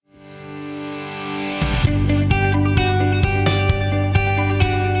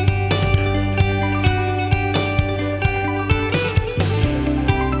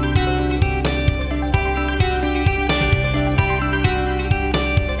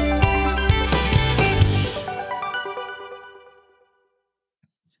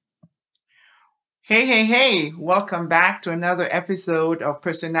Hey, hey, hey, welcome back to another episode of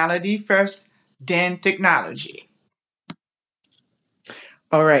Personality First, then Technology.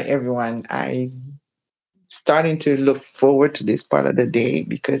 All right, everyone. I'm starting to look forward to this part of the day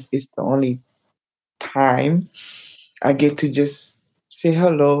because it's the only time I get to just say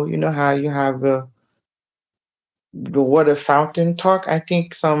hello. You know how you have the water fountain talk? I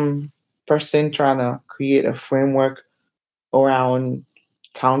think some person trying to create a framework around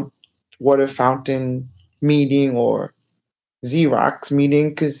count water fountain meeting or Xerox meeting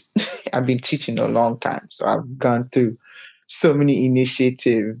because I've been teaching a long time. So I've gone through so many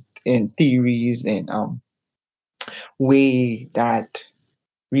initiatives and theories and way that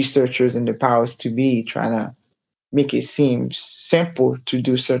researchers and the powers to be trying to make it seem simple to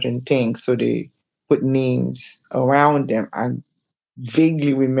do certain things. So they put names around them. I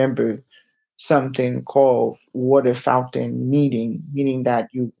vaguely remember something called water fountain meeting, meaning that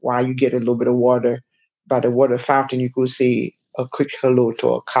you while you get a little bit of water by the water fountain, you could say a quick hello to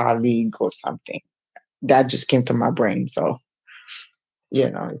a colleague or something. That just came to my brain. So,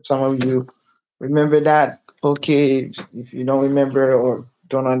 if some of you remember that, okay. If you don't remember or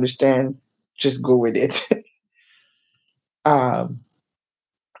don't understand, just go with it. um,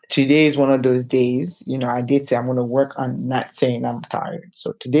 Today is one of those days, I did say I'm going to work on not saying I'm tired.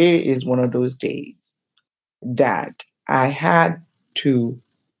 So today is one of those days that I had to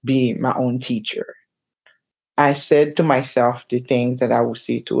be my own teacher. I said to myself the things that I would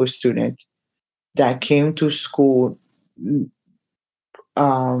say to a student that came to school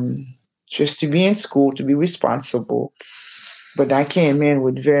um, just to be in school, to be responsible, but I came in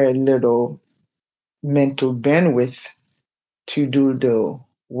with very little mental bandwidth to do the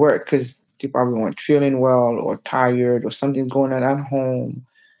work because they probably weren't feeling well or tired or something going on at home.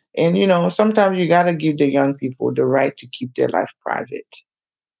 And, sometimes you got to give the young people the right to keep their life private,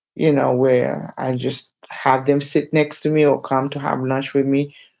 where I just have them sit next to me or come to have lunch with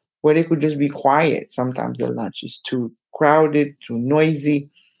me, where they could just be quiet. Sometimes the lunch is too crowded, too noisy.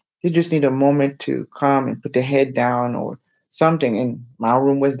 They just need a moment to come and put their head down or something. And my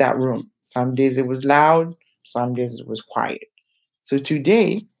room was that room. Some days it was loud, some days it was quiet. So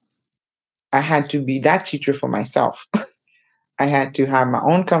today, I had to be that teacher for myself. I had to have my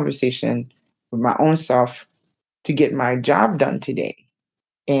own conversation with my own self to get my job done today.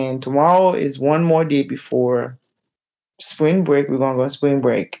 And tomorrow is one more day before spring break. We're gonna go on spring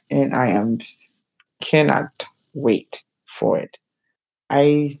break, and cannot wait for it.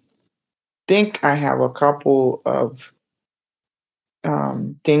 I think I have a couple of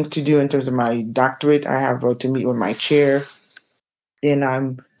things to do in terms of my doctorate. I have to meet with my chair, and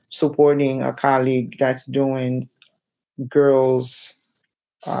I'm supporting a colleague that's doing girls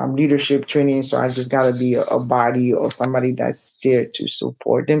leadership training. So I just got to be a body or somebody that's there to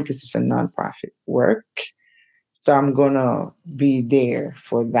support them because it's a nonprofit work. So I'm gonna be there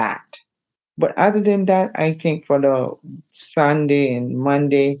for that. But other than that, I think for the Sunday and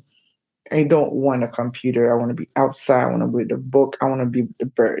Monday, I don't want a computer. I want to be outside. I want to read a book. I want to be with the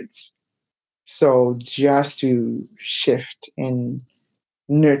birds. So just to shift and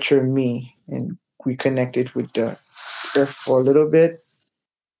nurture me and reconnect it with the earth for a little bit.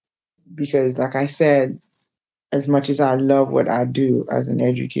 Because, like I said, as much as I love what I do as an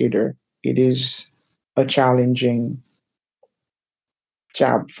educator, it is a challenging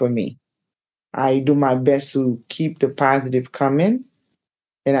job for me. I do my best to keep the positive coming,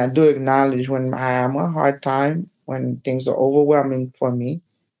 and I do acknowledge when I am a hard time, when things are overwhelming for me.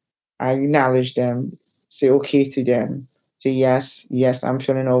 I acknowledge them, say okay to them, say yes, yes, I'm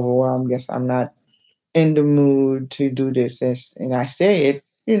feeling overwhelmed. Yes, I'm not in the mood to do this, and I say it,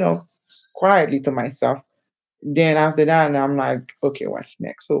 quietly to myself. Then after that, I'm like, okay, what's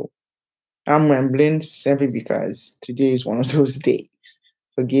next? So I'm rambling simply because today is one of those days.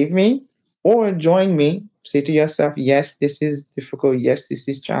 Forgive me or join me. Say to yourself, yes, this is difficult. Yes, this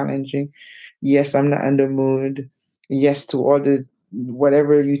is challenging. Yes, I'm not in the mood. Yes, to all the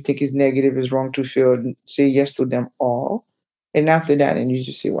whatever you think is negative is wrong to feel. Say yes to them all. And after that, and you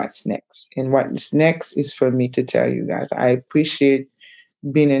just say what's next. And what's next is for me to tell you guys. I appreciate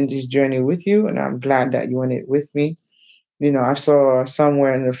being in this journey with you, and I'm glad that you're in it with me. I saw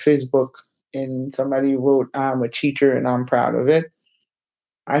somewhere in the Facebook and somebody wrote, I'm a teacher and I'm proud of it.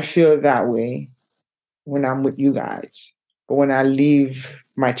 I feel that way when I'm with you guys. But when I leave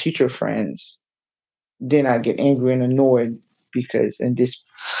my teacher friends, then I get angry and annoyed because in this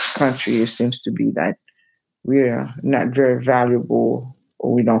country, it seems to be that we're not very valuable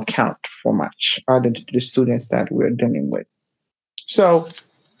or we don't count for much other than the students that we're dealing with. So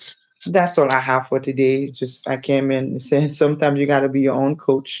that's all I have for today. Just I came in saying sometimes you got to be your own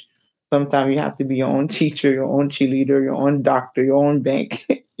coach. Sometimes you have to be your own teacher, your own cheerleader, your own doctor, your own bank.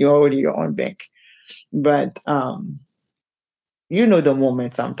 You're already your own bank. But you know the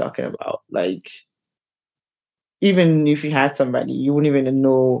moments I'm talking about. Like even if you had somebody, you wouldn't even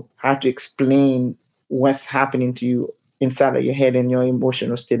know how to explain what's happening to you inside of your head and your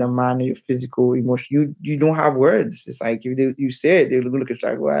emotional state of mind, your physical emotion. You don't have words. It's like you say it, they look at you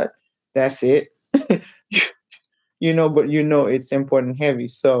like, what? That's it. But you know it's important, heavy.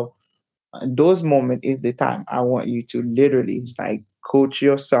 So those moments is the time I want you to literally like coach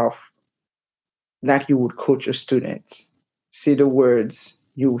yourself like you would coach your students. Say the words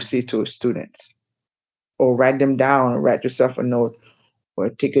you will say to a student, or write them down, or write yourself a note, or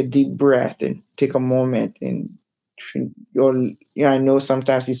take a deep breath and take a moment. And I know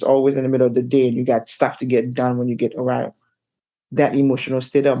sometimes it's always in the middle of the day and you got stuff to get done when you get around that emotional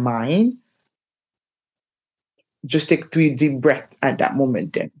state of mind. Just take 3 deep breaths at that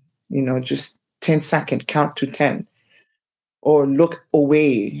moment. Then, just 10 seconds, count to 10, or look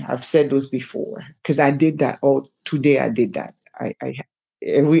away. I've said those before because I did that. Oh, today I did that. I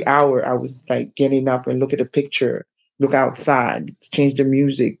every hour I was like getting up and look at a picture, look outside, change the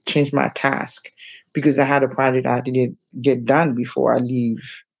music, change my task because I had a project I didn't get done before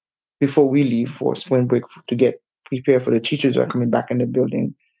we leave for spring break to get prepared for the teachers who are coming back in the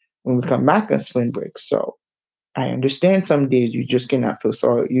building when we come back on spring break. So I understand some days you just cannot feel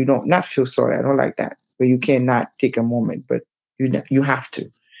sorry. You don't not feel sorry. I don't like that, but you cannot take a moment. But you have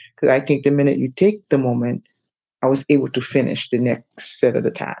to, because I think the minute you take the moment, I was able to finish the next set of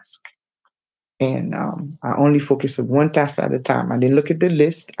the task, and I only focus on one task at a time. I didn't look at the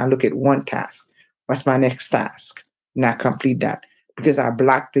list. I look at one task. What's my next task? And I complete that because I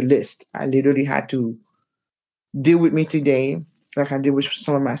blocked the list. I literally had to deal with me today, like I did with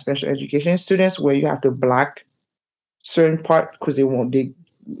some of my special education students, where you have to block certain part because they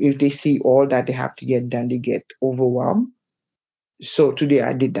if they see all that they have to get done, they get overwhelmed. So today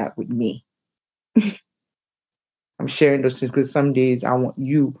I did that with me. I'm sharing those things because some days I want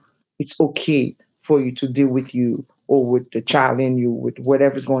you, it's okay for you to deal with you or with the child in you, with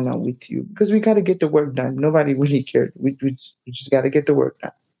whatever's going on with you, because we got to get the work done. Nobody really cares. We just got to get the work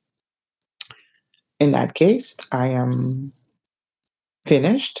done. In that case, I am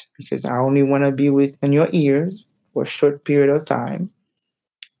finished because I only want to be in your ears for a short period of time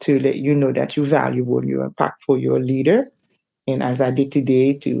to let you know that you're valuable, you're impactful, you're a leader. And as I did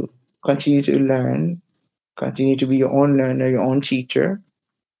today, to continue to learn, continue to be your own learner, your own teacher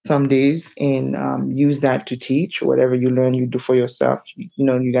some days, and use that to teach. Whatever you learn, you do for yourself.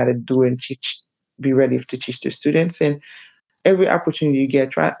 You got to do and teach, be ready to teach the students. And every opportunity you get,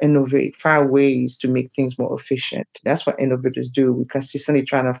 try to innovate, find ways to make things more efficient. That's what innovators do. We're consistently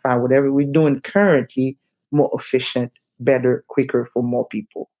trying to find whatever we're doing currently more efficient, better, quicker for more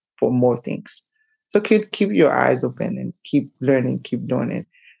people, for more things. So keep your eyes open and keep learning, keep doing it.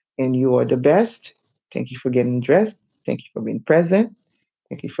 And you are the best. Thank you for getting dressed. Thank you for being present.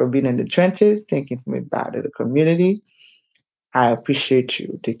 Thank you for being in the trenches. Thank you for being part of the community. I appreciate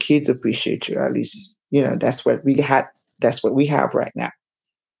you. The kids appreciate you. At least, that's what we had. That's what we have right now.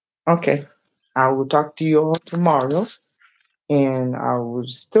 Okay. I will talk to you all tomorrow. And I will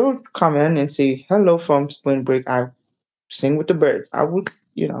still come in and say hello from spring break. I sing with the birds. I would,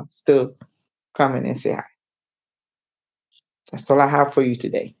 still come in and say hi. That's all I have for you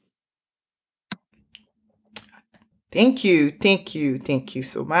today. Thank you, thank you, thank you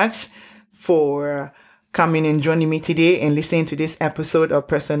so much for coming and joining me today and listening to this episode of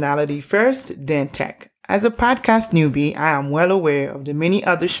Personality First, then Tech. As a podcast newbie, I am well aware of the many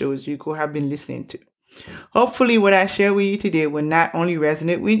other shows you could have been listening to. Hopefully, what I share with you today will not only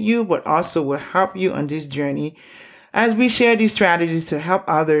resonate with you, but also will help you on this journey as we share these strategies to help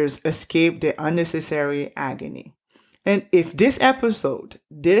others escape their unnecessary agony. And if this episode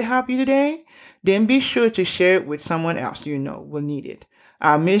did help you today, then be sure to share it with someone else you know will need it.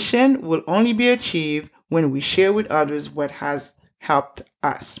 Our mission will only be achieved when we share with others what has helped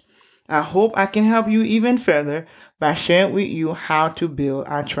us. I hope I can help you even further by sharing with you how to build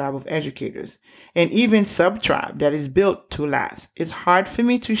our tribe of educators, and even sub-tribe that is built to last. It's hard for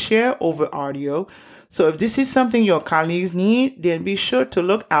me to share over audio, so if this is something your colleagues need, then be sure to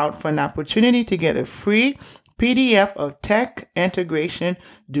look out for an opportunity to get a free PDF of tech integration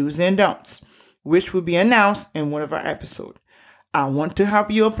do's and don'ts, which will be announced in one of our episodes. I want to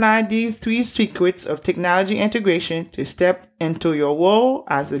help you apply these 3 secrets of technology integration to step into your role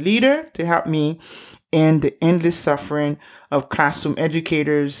as a leader to help me end the endless suffering of classroom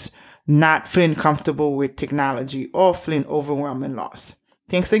educators not feeling comfortable with technology or feeling overwhelmed and lost.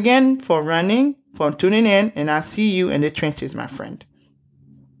 Thanks again for tuning in, and I'll see you in the trenches, my friend.